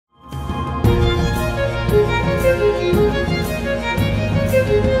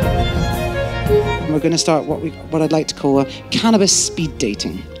we're going to start what I'd like to call a cannabis speed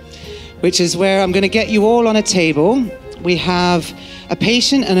dating, which is where I'm going to get you all on a table. We have a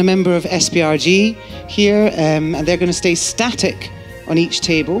patient and a member of SPRG here, and they're going to stay static on each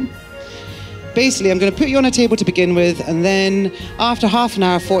table. Basically, I'm going to put you on a table to begin with, and then after half an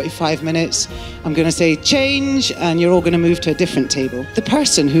hour, 45 minutes, I'm going to say change, and you're all going to move to a different table. The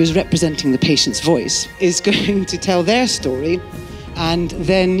person who is representing the patient's voice is going to tell their story, and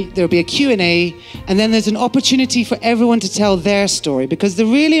then there'll be a Q&A, and then there's an opportunity for everyone to tell their story, because the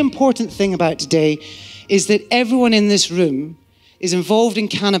really important thing about today is that everyone in this room is involved in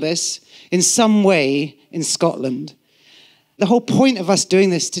cannabis in some way in Scotland. The whole point of us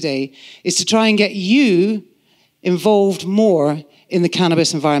doing this today is to try and get you involved more in the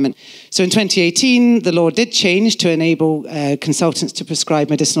cannabis environment. So in 2018, the law did change to enable consultants to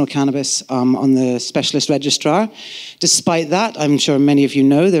prescribe medicinal cannabis on the specialist registrar. Despite that, I'm sure many of you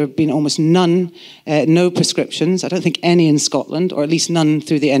know, there have been almost no prescriptions. I don't think any in Scotland, or at least none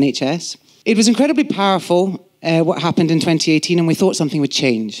through the NHS. It was incredibly powerful what happened in 2018, and we thought something would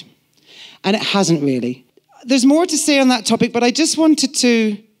change. And it hasn't really. There's more to say on that topic, but I just wanted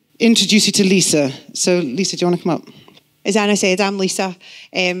to introduce you to Lisa. So, Lisa, do you want to come up? As Anna said, I'm Lisa.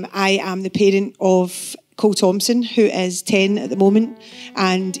 I am the parent of Cole Thompson, who is 10 at the moment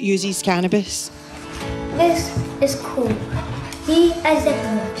and uses cannabis. This is Cole. He is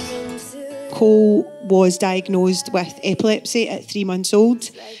epilepsy. Cole was diagnosed with epilepsy at 3 months old.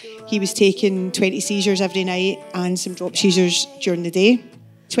 He was taking 20 seizures every night and some drop seizures during the day.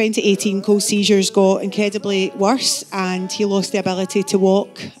 2018, Cole's seizures got incredibly worse and he lost the ability to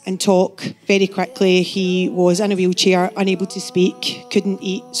walk and talk very quickly. He was in a wheelchair, unable to speak, couldn't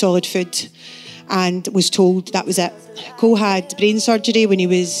eat solid food, and was told that was it. Cole had brain surgery when he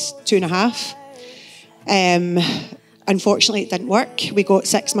was 2.5. Unfortunately, it didn't work. We got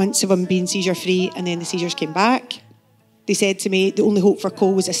 6 months of him being seizure-free, and then the seizures came back. They said to me the only hope for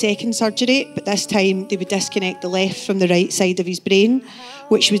Cole was a second surgery, but this time they would disconnect the left from the right side of his brain,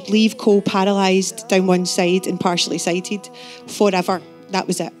 which would leave Cole paralysed down one side and partially sighted forever. That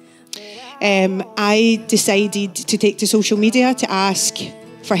was it. I decided to take to social media to ask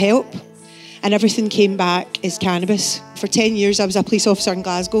for help, and everything came back as cannabis. For 10 years I was a police officer in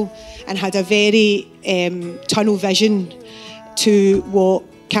Glasgow and had a very tunnel vision to what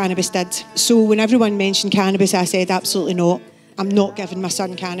cannabis did. So when everyone mentioned cannabis, I said, absolutely not. I'm not giving my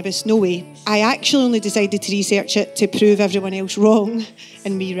son cannabis, no way. I actually only decided to research it to prove everyone else wrong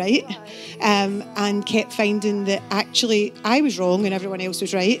and me right, and kept finding that actually I was wrong and everyone else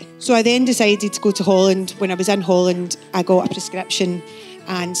was right. So I then decided to go to Holland. When I was in Holland, I got a prescription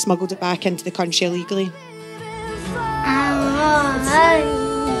and smuggled it back into the country illegally.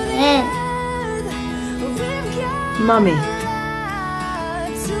 Mummy.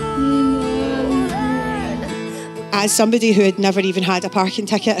 As somebody who had never even had a parking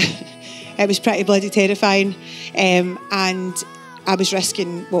ticket, it was pretty bloody terrifying. And I was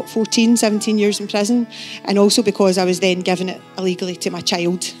risking, 14, 17 years in prison. And also because I was then giving it illegally to my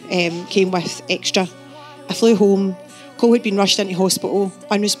child, came with extra. I flew home. Cole had been rushed into hospital,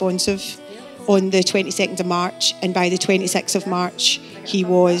 unresponsive, on the 22nd of March. And by the 26th of March,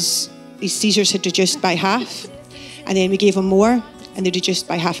 his seizures had reduced by half. And then we gave him more, and they reduced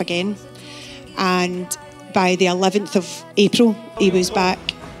by half again. And by the 11th of April, he was back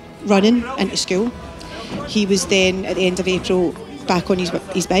running into school. He was then, at the end of April, back on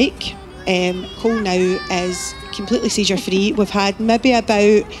his bike. Cole now is completely seizure-free. We've had maybe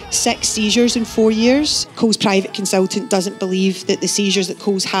about 6 seizures in 4 years. Cole's private consultant doesn't believe that the seizures that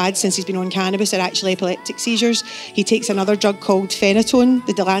Cole's had since he's been on cannabis are actually epileptic seizures. He takes another drug called phenatone,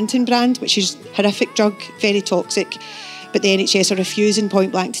 the Dilantin brand, which is a horrific drug, very toxic. But the NHS are refusing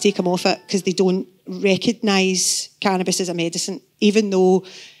point blank to take him off it because they don't recognise cannabis as a medicine. Even though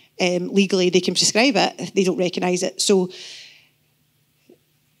legally they can prescribe it, they don't recognise it. So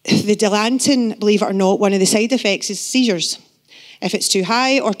the Dilantin, believe it or not, one of the side effects is seizures. If it's too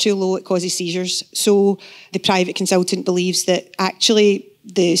high or too low, it causes seizures. So the private consultant believes that actually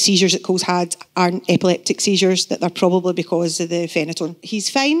the seizures that Cole's had aren't epileptic seizures, that they're probably because of the phenatone.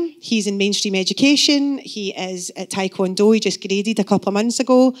 He's fine. He's in mainstream education. He is at Taekwondo. He just graded a couple of months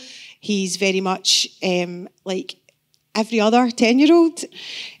ago. He's very much like every other 10-year-old.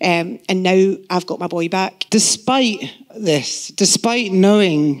 And now I've got my boy back. Despite this, despite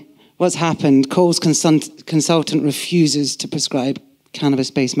knowing what's happened, Cole's consultant refuses to prescribe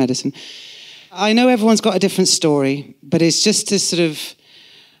cannabis-based medicine. I know everyone's got a different story, but it's just to sort of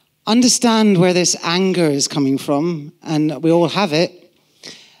understand where this anger is coming from, and we all have it.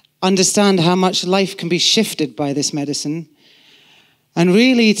 Understand how much life can be shifted by this medicine, and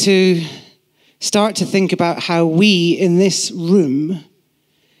really to start to think about how we in this room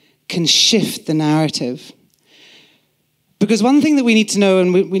can shift the narrative. Because one thing that we need to know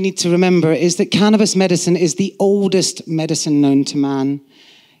and we need to remember is that cannabis medicine is the oldest medicine known to man.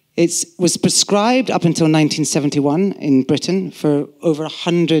 It was prescribed up until 1971 in Britain for over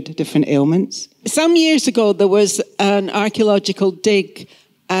 100 different ailments. Some years ago, there was an archaeological dig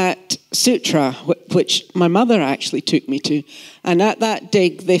at Sutra, which my mother actually took me to. And at that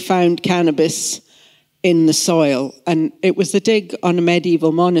dig, they found cannabis in the soil. And it was a dig on a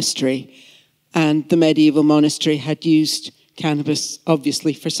medieval monastery. And the medieval monastery had used cannabis,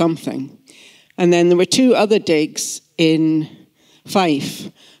 obviously, for something. And then there were two other digs in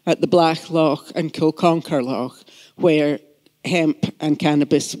Fife, at the Black Loch and Kilconquhar Loch, where hemp and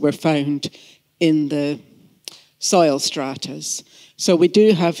cannabis were found in the soil stratas. So we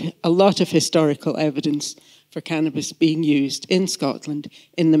do have a lot of historical evidence for cannabis being used in Scotland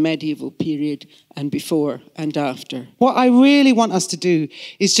in the medieval period and before and after. What I really want us to do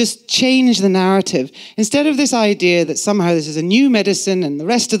is just change the narrative. Instead of this idea that somehow this is a new medicine and the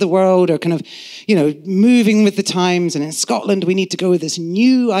rest of the world are kind of, moving with the times, and in Scotland we need to go with this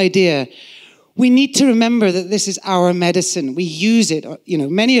new idea. We need to remember that this is our medicine. We use it,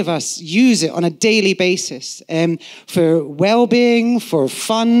 many of us use it on a daily basis for well-being, for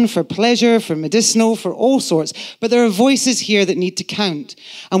fun, for pleasure, for medicinal, for all sorts. But there are voices here that need to count,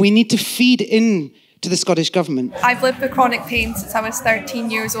 and we need to feed in to the Scottish Government. I've lived with chronic pain since I was 13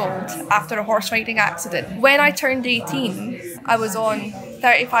 years old after a horse riding accident. When I turned 18, I was on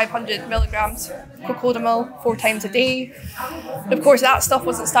 3,500 milligrams cocodamol 4 times a day. But of course, that stuff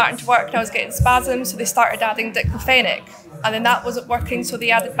wasn't starting to work and I was getting spasms, so they started adding diclofenac. And then that wasn't working, so they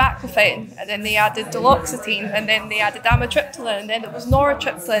added baclofen, and then they added duloxetine, and then they added amitriptyline, and then it was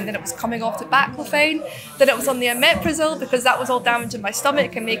nortriptyline, then it was coming off the baclofen, then it was on the omeprazole because that was all damaging my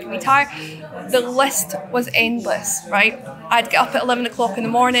stomach and making me tired. The list was endless, right? I'd get up at 11 o'clock in the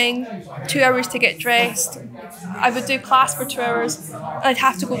morning, 2 hours to get dressed. I would do class for 2 hours, and I'd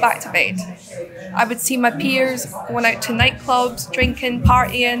have to go back to bed. I would see my peers going out to nightclubs, drinking,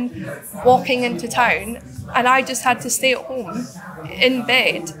 partying, walking into town, and I just had to stay at home, in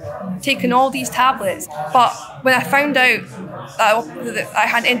bed, taking all these tablets. But when I found out that I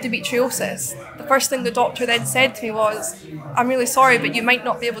had endometriosis, the first thing the doctor then said to me was, "I'm really sorry, but you might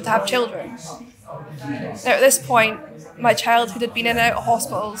not be able to have children." Now at this point, my childhood had been in and out of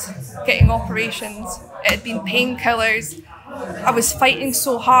hospitals, getting operations, it had been painkillers. I was fighting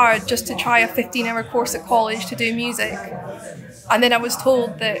so hard just to try a 15-hour course at college to do music. And then I was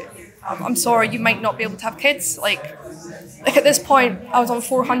told that, "I'm sorry, you might not be able to have kids." Like at this point, I was on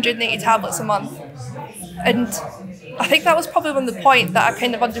 480 tablets a month. And I think that was probably when the point that I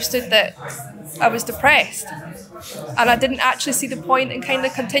kind of understood that I was depressed. And I didn't actually see the point in kind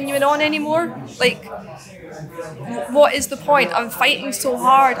of continuing on anymore. Like, what is the point? I'm fighting so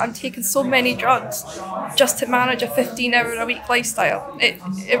hard, I'm taking so many drugs just to manage a 15-hour-a-week lifestyle. It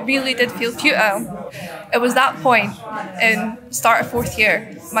really did feel futile. It was that point in start of 4th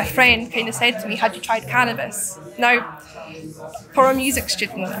year, my friend kind of said to me, "Had you tried cannabis?" Now, for a music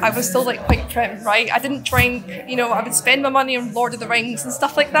student, I was still like quite prim, right? I didn't drink, I would spend my money on Lord of the Rings and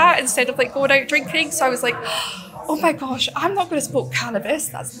stuff like that instead of like going out drinking. So I was like, oh my gosh, I'm not going to smoke cannabis,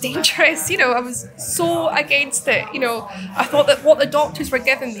 that's dangerous. I was so against it. I thought that what the doctors were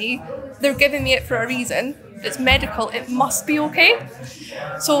giving me, they're giving me it for a reason. It's medical, it must be okay.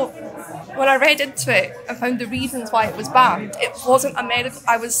 So when I read into it and found the reasons why it was banned, it wasn't a medical,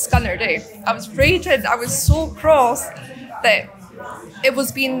 I was scunnered, I was raging, I was so cross that it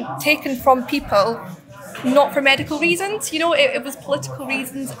was being taken from people not for medical reasons, it was political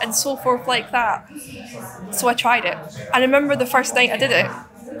reasons and so forth like that. So I tried it. And I remember the first night I did it,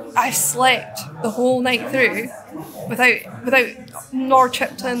 I slept the whole night through without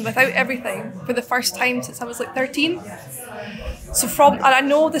nortriptyline, without everything, for the first time since I was like 13. So and I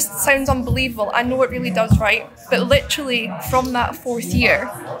know this sounds unbelievable, I know it really does, right? But literally from that 4th year,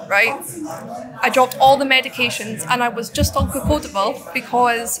 right, I dropped all the medications and I was just on cocodamol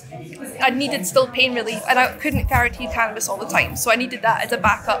because I needed still pain relief and I couldn't guarantee cannabis all the time, so I needed that as a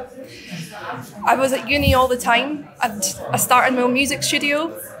backup. I was at uni all the time, and I started my own music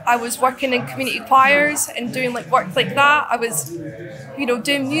studio. I was working in community choirs and doing like work like that. I was,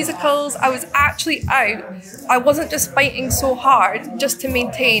 doing musicals. I was actually out. I wasn't just fighting so hard just to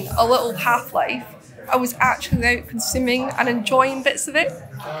maintain a little half-life. I was actually out consuming and enjoying bits of it.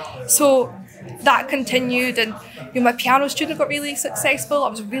 So that continued, and my piano student got really successful. I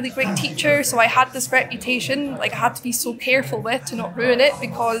was a really great teacher, so I had this reputation, like I had to be so careful with to not ruin it,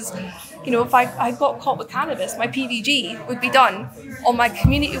 because You know, if I got caught with cannabis, my PVG would be done. All my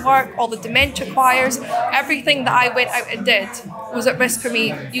community work, all the dementia choirs, everything that I went out and did was at risk for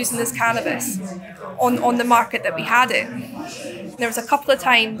me using this cannabis on the market that we had it. There was a couple of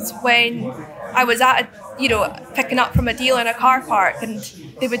times when I was picking up from a dealer in a car park, and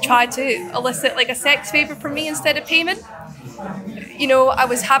they would try to elicit like a sex favour from me instead of payment. You know, I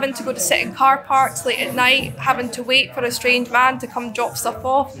was having to go to sit in car parks late at night, having to wait for a strange man to come drop stuff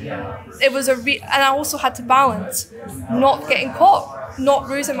off. It was and I also had to balance not getting caught, not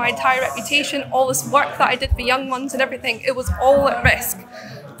losing my entire reputation, all this work that I did for young ones and everything. It was all at risk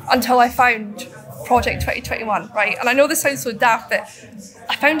until I found Project 2021, right? And I know this sounds so daft, but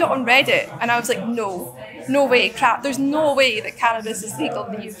I found it on Reddit and I was like, no way, crap, there's no way that cannabis is legal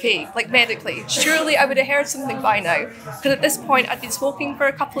in the UK, like medically. Surely I would have heard something by now, because at this point I'd been smoking for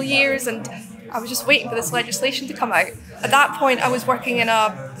a couple of years and I was just waiting for this legislation to come out. At that point I was working in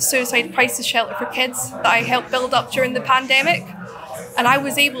a suicide crisis shelter for kids that I helped build up during the pandemic, and I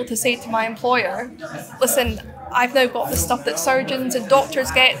was able to say to my employer, listen, I've now got the stuff that surgeons and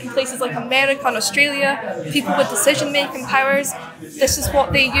doctors get in places like America and Australia, people with decision-making powers. This is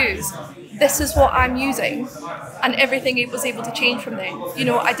what they use. This is what I'm using. And everything was able to change from then. You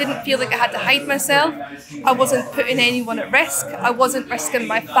know, I didn't feel like I had to hide myself. I wasn't putting anyone at risk. I wasn't risking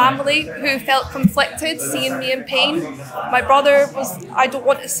my family, who felt conflicted seeing me in pain. My brother was, I don't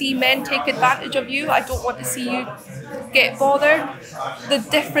want to see men take advantage of you. I don't want to see you get bothered. The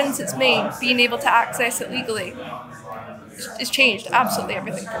difference it's made being able to access it legally, it's changed absolutely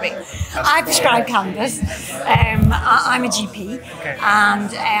everything for me. I prescribe cannabis. I'm a GP,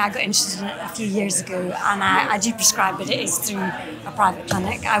 and I got interested in it a few years ago, and I do prescribe, but it is through a private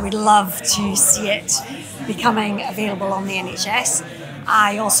clinic. I would love to see it becoming available on the NHS.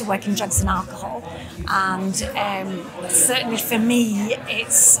 I also work in drugs and alcohol, and certainly for me,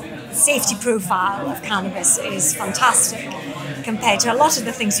 its safety profile of cannabis is fantastic compared to a lot of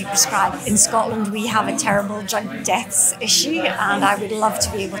the things you prescribe. In Scotland, we have a terrible drug deaths issue, and I would love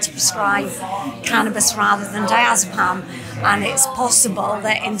to be able to prescribe cannabis rather than diazepam. And it's possible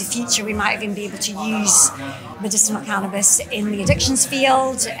that in the future we might even be able to use medicinal cannabis in the addictions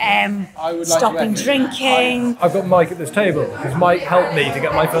field, stopping drinking. I've got Mike at this table because Mike helped me to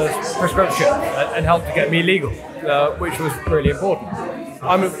get my first prescription and helped to get me legal, which was really important.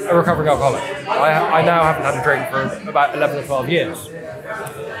 I'm a recovering alcoholic. I now haven't had a drink for about 11 or 12 years.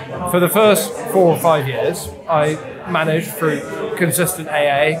 For the first 4 or 5 years, I managed through consistent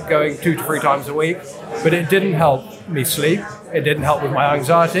AA, going 2 to 3 times a week, but it didn't help me sleep. It didn't help with my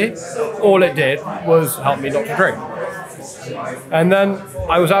anxiety. All it did was help me not to drink. And then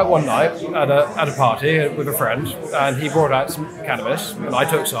I was out one night at a party with a friend, and he brought out some cannabis, and I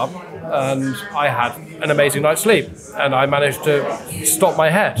took some, and I had an amazing night's sleep, and I managed to stop my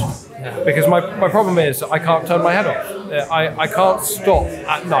head. Because my problem is I can't turn my head off. I can't stop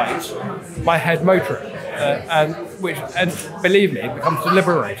at night my head motoring, and believe me, it becomes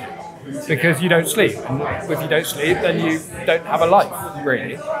liberating because you don't sleep. And if you don't sleep, then you don't have a life,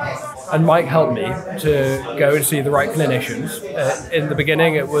 really. And Mike helped me to go and see the right clinicians. In the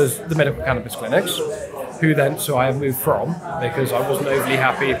beginning, it was the medical cannabis clinics, so I moved from, because I wasn't overly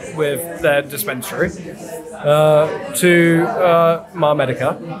happy with their dispensary, to Mar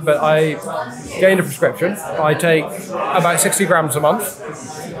Medica. But I gained a prescription. I take about 60 grams a month.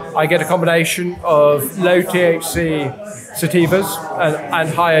 I get a combination of low THC sativas and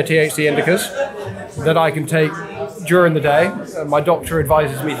higher THC indicas that I can take during the day. My doctor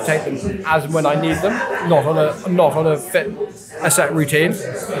advises me to take them as and when I need them, not on a set routine.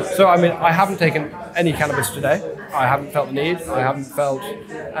 So I mean, I haven't taken any cannabis today. I haven't felt the need. I haven't felt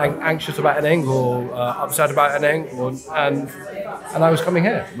anxious about anything or upset about anything. And I was coming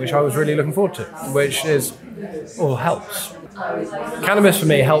here, which I was really looking forward to, which helps. Cannabis for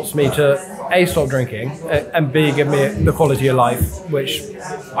me helps me to A, stop drinking, and B, give me the quality of life which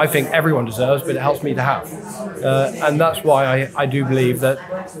I think everyone deserves, but it helps me to have. And that's why I do believe that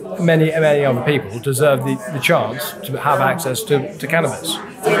many other people deserve the chance to have access to cannabis.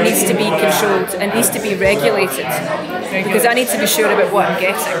 It needs to be controlled and needs to be regulated, because I need to be sure about what I'm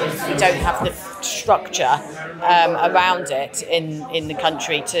getting. We don't have the structure around it in the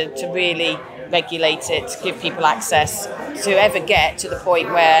country to really regulate it, give people access to ever get to the point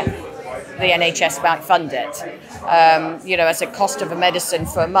where the NHS might fund it. As a cost of a medicine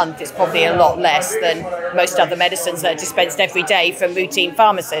for a month, it's probably a lot less than most other medicines that are dispensed every day from routine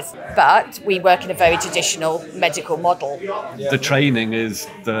pharmacists. But we work in a very traditional medical model. The training is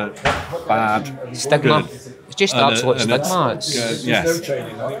the bad stigma. Good. It's just absolute stigma. Yes.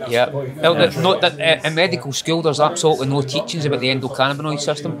 In medical school, there's absolutely no teachings about the endocannabinoid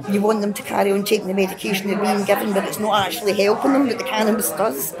system. You want them to carry on taking the medication they're being given, but it's not actually helping them, but the cannabis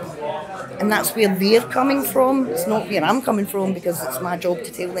does. And that's where they're coming from. It's not where I'm coming from, because it's my job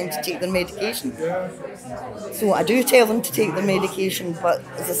to tell them to take their medication. So I do tell them to take their medication, but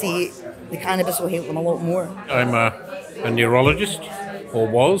as I say, the cannabis will help them a lot more. I'm a neurologist, or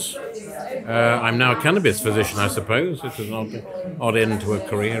was. I'm now a cannabis physician, I suppose. It's an odd end to a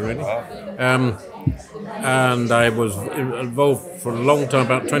career, really. And I was involved for a long time,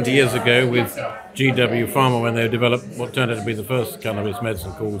 about 20 years ago, with GW Pharma when they developed what turned out to be the first cannabis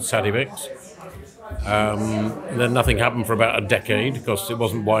medicine called Sativex. Then nothing happened for about a decade because it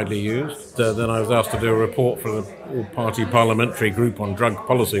wasn't widely used. Then I was asked to do a report for the all-party parliamentary group on drug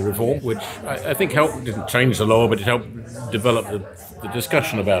policy reform, which I think didn't change the law, but it helped develop the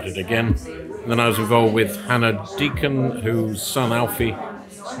discussion about it again. And then I was involved with Hannah Deacon, whose son Alfie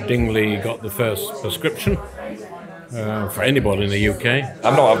Dingley got the first prescription for anybody in the UK.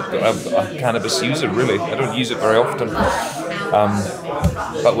 I'm not a cannabis user, really. I don't use it very often.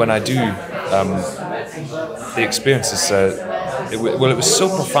 But when I do, the experience is, it was so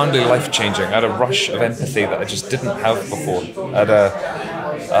profoundly life-changing. I had a rush of empathy that I just didn't have before. I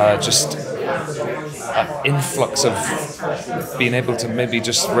had just an influx of being able to maybe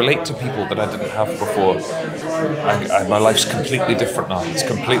just relate to people that I didn't have before. My life's completely different now. It's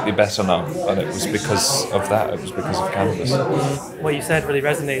completely better now, and it was because of that. It was because of cannabis. What you said really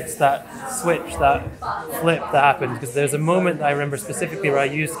resonates, that switch, that flip that happened, because there's a moment that I remember specifically where I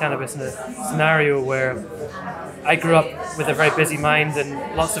used cannabis in a scenario where I grew up with a very busy mind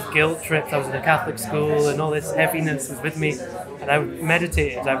and lots of guilt trips. I was in a Catholic school and all this heaviness was with me, and I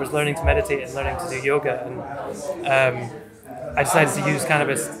meditated. I was learning to meditate and learning to do yoga, and I decided to use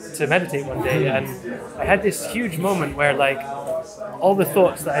cannabis to meditate one day, and I had this huge moment where, like, all the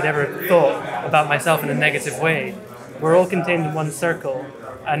thoughts that I'd ever thought about myself in a negative way were all contained in one circle,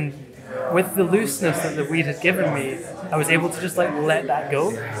 and with the looseness that the weed had given me, I was able to just like let that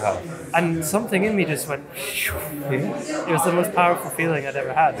go, and something in me just went. It was the most powerful feeling I'd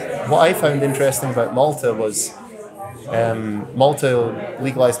ever had. What I found interesting about Malta was Malta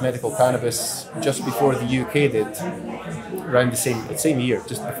legalised medical cannabis just before the UK did, around the same year,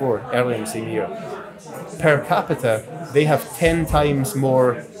 just before, early in the same year. Per capita, they have 10 times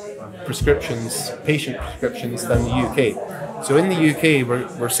more patient prescriptions than the UK. So in the UK,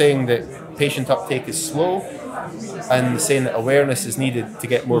 we're saying that patient uptake is slow, and saying that awareness is needed to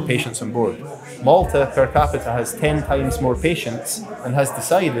get more patients on board. Malta per capita has 10 times more patients and has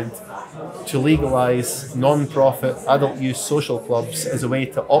decided to legalise non-profit adult use social clubs as a way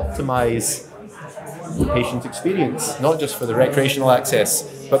to optimise the patient experience, not just for the recreational access,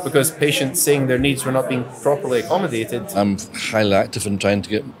 but because patients saying their needs were not being properly accommodated. I'm highly active in trying to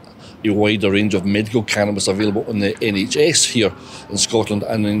get a wider range of medical cannabis available in the NHS here in Scotland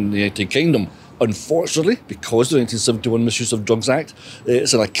and in the United Kingdom. Unfortunately, because of the 1971 Misuse of Drugs Act,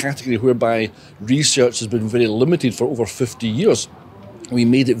 it's in a category whereby research has been very limited for over 50 years. We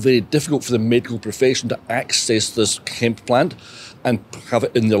made it very difficult for the medical profession to access this hemp plant and have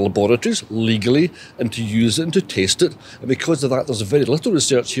it in their laboratories legally and to use it and to test it. And because of that, there's very little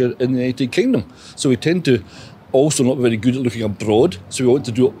research here in the United Kingdom. So we tend to also not very good at looking abroad, so we want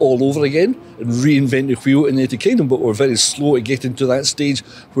to do it all over again and reinvent the wheel in the United Kingdom, but we're very slow to get into that stage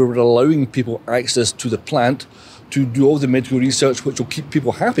where we're allowing people access to the plant to do all the medical research which will keep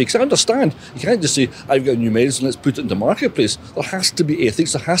people happy. Because I understand, you can't just say, I've got a new medicine, let's put it in the marketplace. There has to be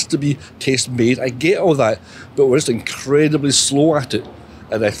ethics, there has to be test made, I get all that, but we're just incredibly slow at it.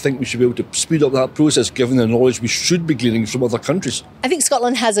 And I think we should be able to speed up that process given the knowledge we should be gleaning from other countries. I think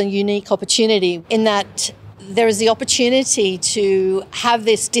Scotland has a unique opportunity in that there is the opportunity to have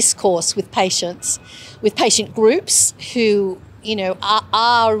this discourse with patients, with patient groups who, you know,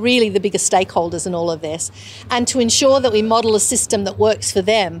 are really the biggest stakeholders in all of this, and to ensure that we model a system that works for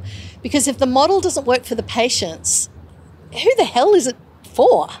them. Because if the model doesn't work for the patients, who the hell is it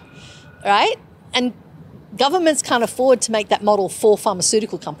for, right? And governments can't afford to make that model for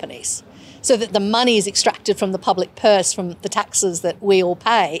pharmaceutical companies so that the money is extracted from the public purse, from the taxes that we all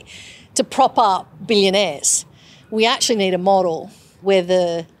pay, to prop up billionaires. We actually need a model where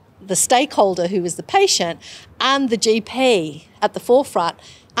the stakeholder, who is the patient, and the GP at the forefront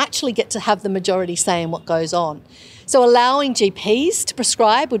actually get to have the majority say in what goes on. So allowing GPs to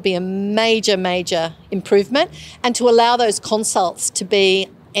prescribe would be a major, major improvement, and to allow those consults to be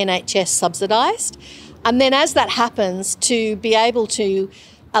NHS subsidised. And then as that happens, to be able to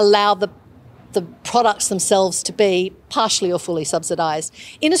allow the the products themselves to be partially or fully subsidised.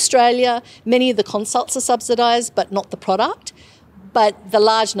 In Australia, many of the consults are subsidised, but not the product. But the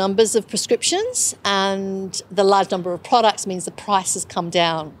large numbers of prescriptions and the large number of products means the price has come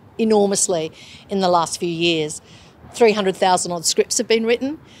down enormously in the last few years. 300,000 odd scripts have been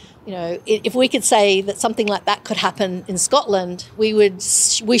written. You know, if we could say that something like that could happen in Scotland, we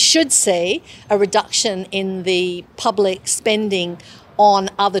should see a reduction in the public spending on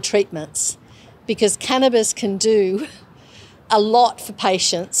other treatments, because cannabis can do a lot for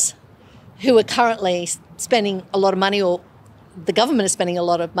patients who are currently spending a lot of money, or the government is spending a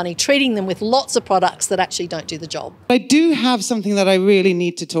lot of money treating them with lots of products that actually don't do the job. I do have something that I really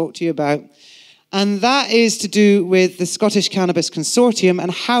need to talk to you about, and that is to do with the Scottish Cannabis Consortium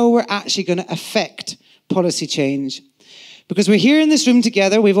and how we're actually going to affect policy change. Because we're here in this room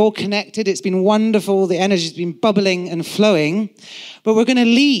together, we've all connected, it's been wonderful, the energy's been bubbling and flowing, but we're going to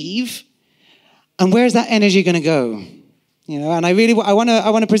leave, and where's that energy going to go? You know, and I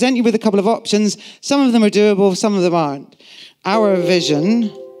want to present you with a couple of options. Some of them are doable, some of them aren't. Our vision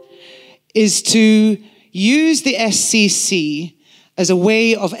is to use the SCC as a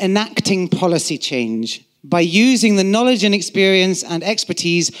way of enacting policy change by using the knowledge and experience and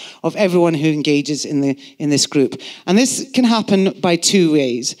expertise of everyone who engages in this group. And this can happen by two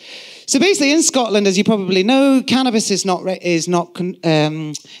ways. So basically, in Scotland, as you probably know, cannabis is not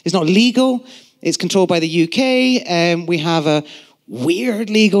legal. It's controlled by the UK. We have a weird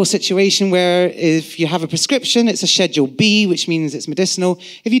legal situation where if you have a prescription, it's a Schedule B, which means it's medicinal.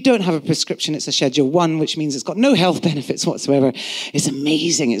 If you don't have a prescription, it's a Schedule 1, which means it's got no health benefits whatsoever. It's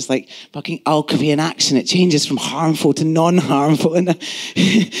amazing. It's like fucking alchemy in action. It changes from harmful to non-harmful, and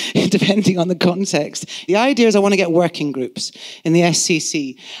depending on the context. The idea is I want to get working groups in the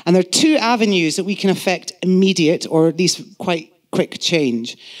SCC. And there are two avenues that we can affect immediate, or at least quite quick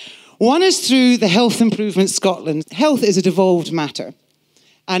change. One is through the Health Improvement Scotland. Health is a devolved matter,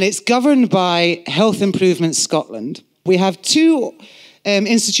 and it's governed by Health Improvement Scotland. We have two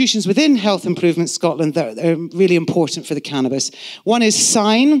institutions within Health Improvement Scotland that are really important for the cannabis. One is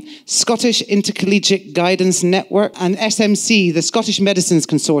SIGN, Scottish Intercollegiate Guidance Network, and SMC, the Scottish Medicines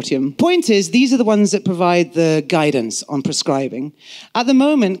Consortium. Point is, these are the ones that provide the guidance on prescribing. At the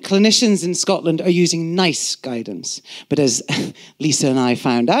moment, clinicians in Scotland are using NICE guidance. But as Lisa and I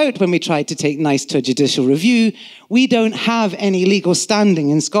found out when we tried to take NICE to a judicial review, we don't have any legal standing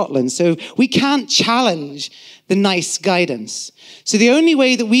in Scotland, so we can't challenge the NICE guidance. So the only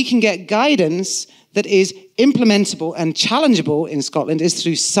way that we can get guidance that is implementable and challengeable in Scotland is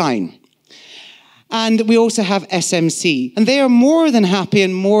through SIGN. And we also have SMC. And they are more than happy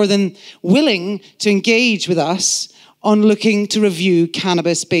and more than willing to engage with us on looking to review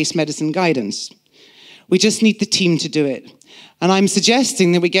cannabis-based medicine guidance. We just need the team to do it. And I'm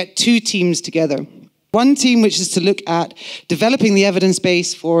suggesting that we get two teams together. One team which is to look at developing the evidence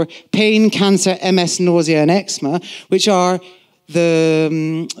base for pain, cancer, MS, nausea, and eczema, which are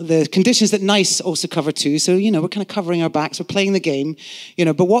the conditions that NICE also cover too. So, you know, we're kind of covering our backs, we're playing the game, you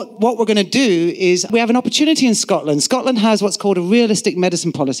know, but what we're going to do is we have an opportunity in Scotland. Scotland has what's called a realistic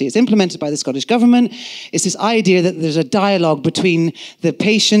medicine policy. It's implemented by the Scottish government. It's this idea that there's a dialogue between the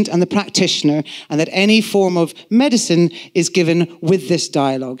patient and the practitioner, and that any form of medicine is given with this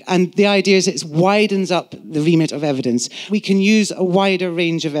dialogue. And the idea is it widens up the remit of evidence. We can use a wider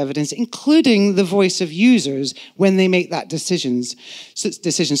range of evidence, including the voice of users when they make that decision. So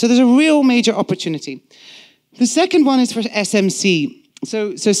there's a real major opportunity. The second one is for SMC.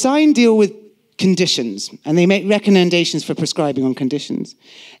 So SIGN deal with conditions, and they make recommendations for prescribing on conditions.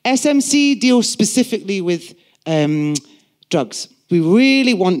 SMC deals specifically with drugs. We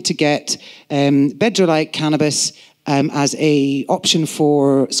really want to get Bedrolite cannabis as an option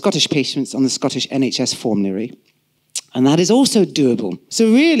for Scottish patients on the Scottish NHS formulary. And that is also doable.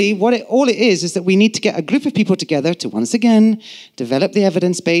 So really, all it is that we need to get a group of people together to, once again, develop the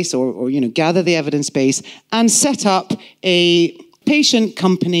evidence base or gather the evidence base and set up a patient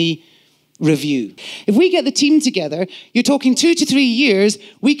company review. If we get the team together, you're talking 2 to 3 years,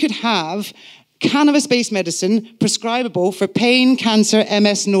 we could have cannabis-based medicine prescribable for pain, cancer,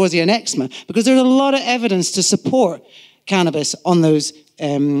 MS, nausea, and eczema, because there's a lot of evidence to support cannabis on those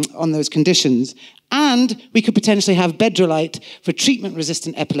conditions. And we could potentially have Bedrolite for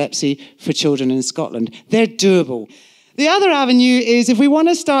treatment-resistant epilepsy for children in Scotland. They're doable. The other avenue is if we want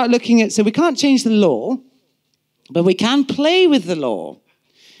to start looking at, so we can't change the law, but we can play with the law,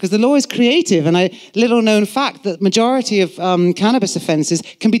 because the law is creative. And a little-known fact that majority of cannabis offences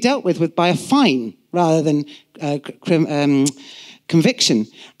can be dealt with by a fine rather than conviction.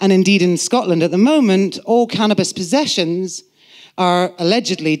 And indeed in Scotland at the moment, all cannabis possessions are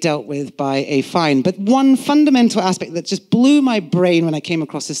allegedly dealt with by a fine. But one fundamental aspect that just blew my brain when I came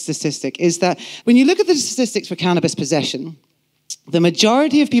across this statistic is that when you look at the statistics for cannabis possession, the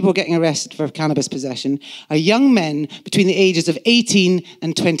majority of people getting arrested for cannabis possession are young men between the ages of 18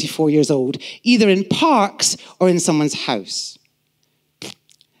 and 24 years old, either in parks or in someone's house.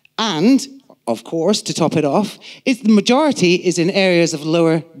 And, of course, to top it off, the majority is in areas of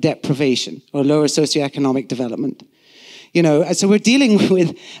lower deprivation or lower socioeconomic development. You know, so we're dealing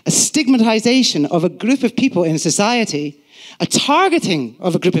with a stigmatization of a group of people in society, a targeting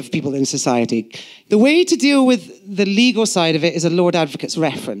of a group of people in society. The way to deal with the legal side of it is a Lord Advocate's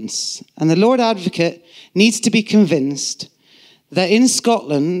reference. And the Lord Advocate needs to be convinced that in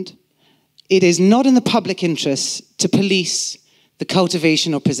Scotland, it is not in the public interest to police the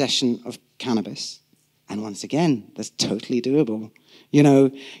cultivation or possession of cannabis. And once again, that's totally doable. You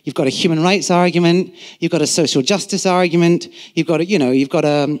know, you've got a human rights argument, you've got a social justice argument, you've got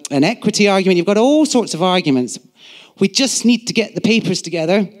an equity argument, you've got all sorts of arguments. We just need to get the papers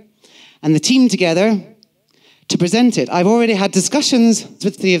together and the team together to present it. I've already had discussions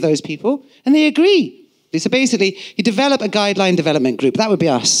with 3 of those people, and they agree. So basically, you develop a guideline development group. That would be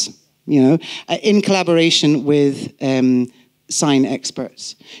us, you know, in collaboration with sign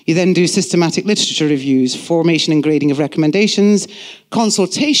experts. You then do systematic literature reviews, formation and grading of recommendations,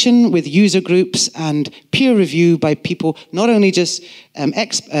 consultation with user groups, and peer review by people, not only just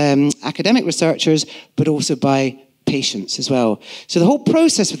academic researchers, but also by patients as well. So the whole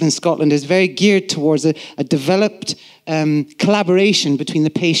process within Scotland is very geared towards a developed collaboration between the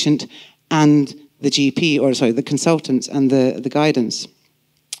patient and the GP, or sorry, the consultants and the guidance.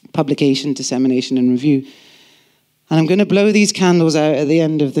 Publication, dissemination, and review. And I'm going to blow these candles out at the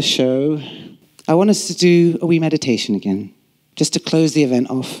end of the show. I want us to do a wee meditation again, just to close the event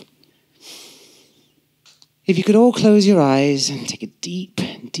off. If you could all close your eyes and take a deep,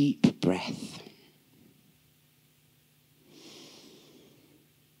 deep breath.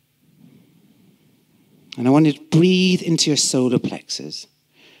 And I want you to breathe into your solar plexus.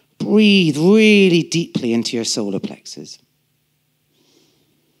 Breathe really deeply into your solar plexus.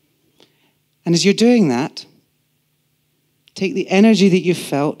 And as you're doing that, take the energy that you've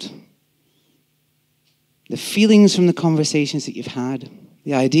felt, the feelings from the conversations that you've had,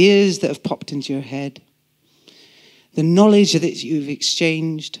 the ideas that have popped into your head, the knowledge that you've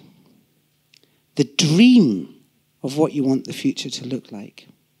exchanged, the dream of what you want the future to look like.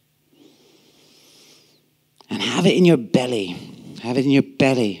 And have it in your belly. Have it in your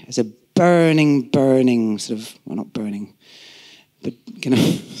belly as a burning, burning sort of, well, not burning, but, you know,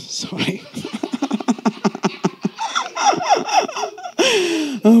 sorry.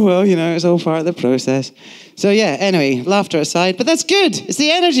 Oh, well, you know, it's all part of the process. So, yeah, anyway, laughter aside, but that's good. It's the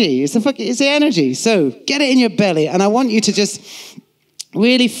energy. It's the energy. So get it in your belly. And I want you to just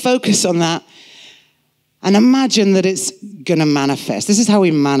really focus on that and imagine that it's going to manifest. This is how we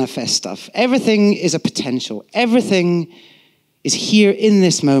manifest stuff. Everything is a potential. Everything is here in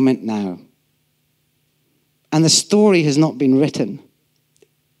this moment now. And the story has not been written.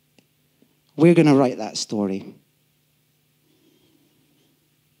 We're going to write that story.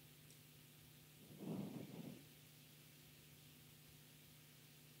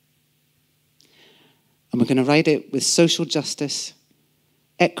 And we're going to write it with social justice,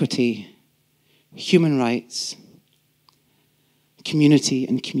 equity, human rights, community,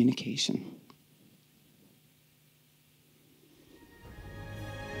 and communication.